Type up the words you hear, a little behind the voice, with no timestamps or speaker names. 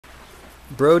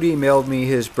Brody mailed me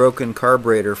his broken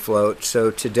carburetor float,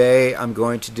 so today I'm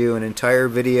going to do an entire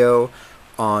video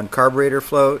on carburetor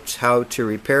floats, how to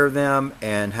repair them,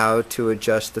 and how to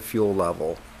adjust the fuel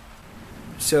level.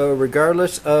 So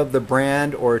regardless of the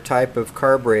brand or type of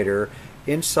carburetor,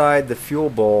 inside the fuel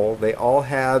bowl they all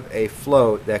have a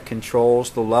float that controls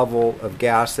the level of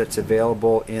gas that's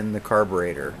available in the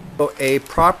carburetor. So a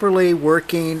properly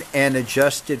working and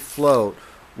adjusted float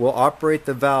will operate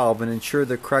the valve and ensure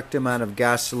the correct amount of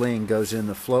gasoline goes in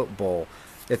the float bowl.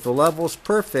 If the level's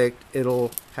perfect,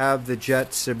 it'll have the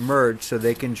jets submerged so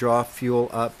they can draw fuel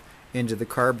up into the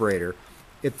carburetor.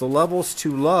 If the level's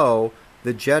too low,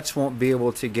 the jets won't be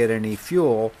able to get any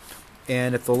fuel,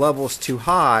 and if the level's too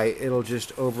high, it'll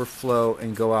just overflow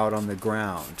and go out on the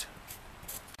ground.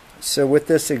 So with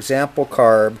this example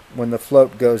carb, when the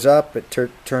float goes up, it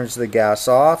turns the gas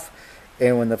off,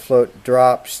 and when the float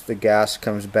drops, the gas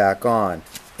comes back on.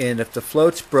 And if the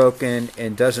float's broken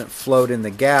and doesn't float in the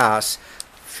gas,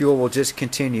 fuel will just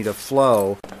continue to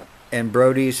flow. And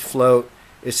Brody's float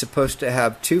is supposed to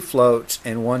have two floats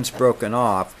and one's broken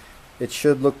off. It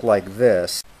should look like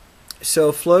this.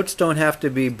 So floats don't have to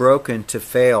be broken to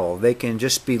fail. They can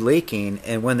just be leaking,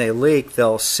 and when they leak,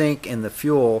 they'll sink in the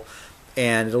fuel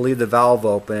and it'll leave the valve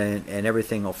open and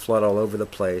everything will flood all over the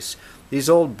place. These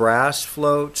old brass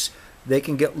floats, they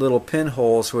can get little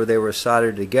pinholes where they were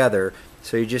soldered together,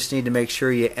 so you just need to make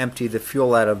sure you empty the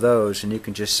fuel out of those and you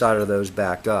can just solder those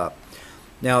back up.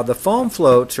 Now the foam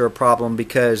floats are a problem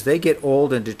because they get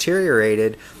old and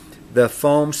deteriorated. The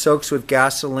foam soaks with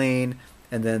gasoline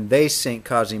and then they sink,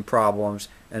 causing problems,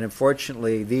 and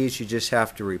unfortunately these you just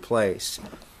have to replace.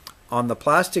 On the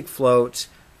plastic floats,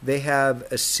 they have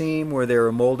a seam where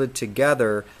they're molded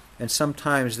together, and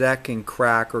sometimes that can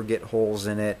crack or get holes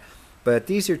in it. But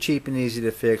these are cheap and easy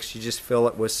to fix. You just fill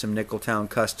it with some Nickeltown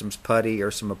Customs putty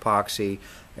or some epoxy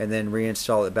and then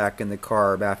reinstall it back in the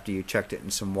carb after you checked it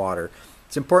in some water.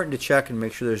 It's important to check and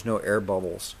make sure there's no air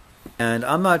bubbles. And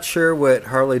I'm not sure what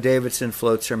Harley-Davidson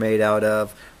floats are made out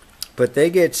of, but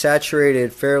they get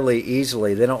saturated fairly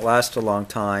easily. They don't last a long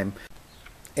time.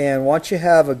 And once you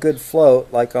have a good float,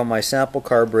 like on my sample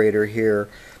carburetor here,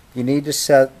 you need to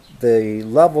set the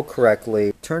level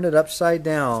correctly, turn it upside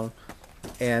down,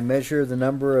 and measure the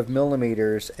number of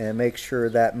millimeters and make sure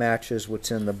that matches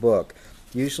what's in the book.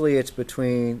 Usually it's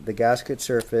between the gasket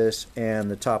surface and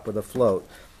the top of the float.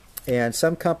 And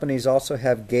some companies also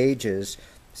have gauges,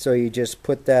 so you just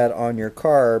put that on your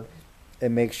carb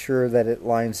and make sure that it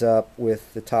lines up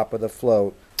with the top of the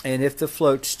float. And if the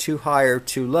float's too high or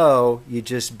too low, you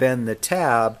just bend the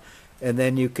tab and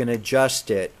then you can adjust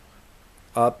it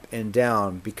up and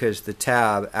down because the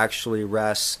tab actually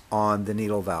rests on the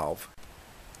needle valve.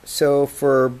 So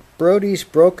for Brody's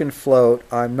broken float,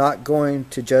 I'm not going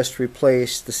to just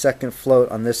replace the second float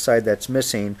on this side that's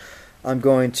missing. I'm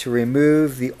going to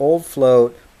remove the old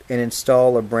float and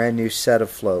install a brand new set of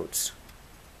floats.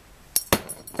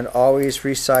 And always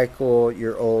recycle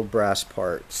your old brass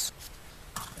parts.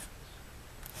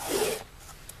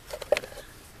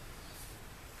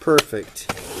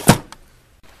 Perfect.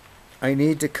 I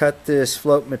need to cut this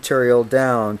float material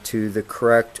down to the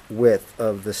correct width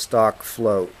of the stock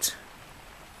float.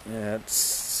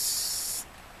 That's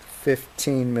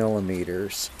 15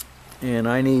 millimeters. And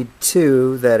I need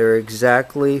two that are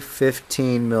exactly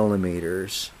 15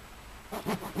 millimeters.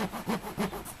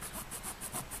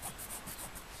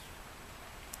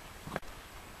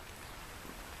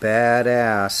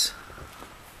 Badass.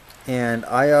 And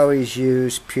I always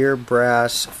use pure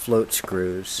brass float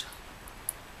screws.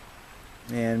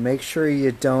 And make sure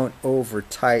you don't over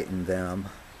tighten them.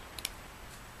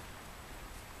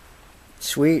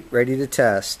 Sweet, ready to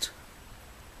test.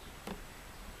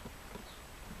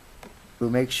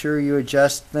 Make sure you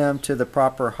adjust them to the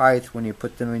proper height when you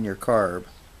put them in your carb.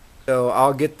 So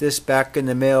I'll get this back in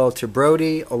the mail to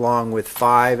Brody along with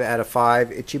 5 out of 5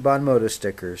 Ichiban Moto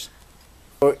stickers.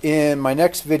 So in my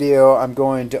next video I'm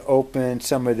going to open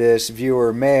some of this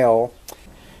viewer mail.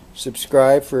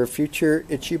 Subscribe for future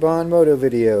Ichiban Moto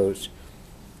videos.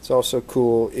 It's also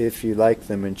cool if you like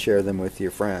them and share them with your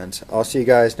friends. I'll see you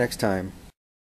guys next time.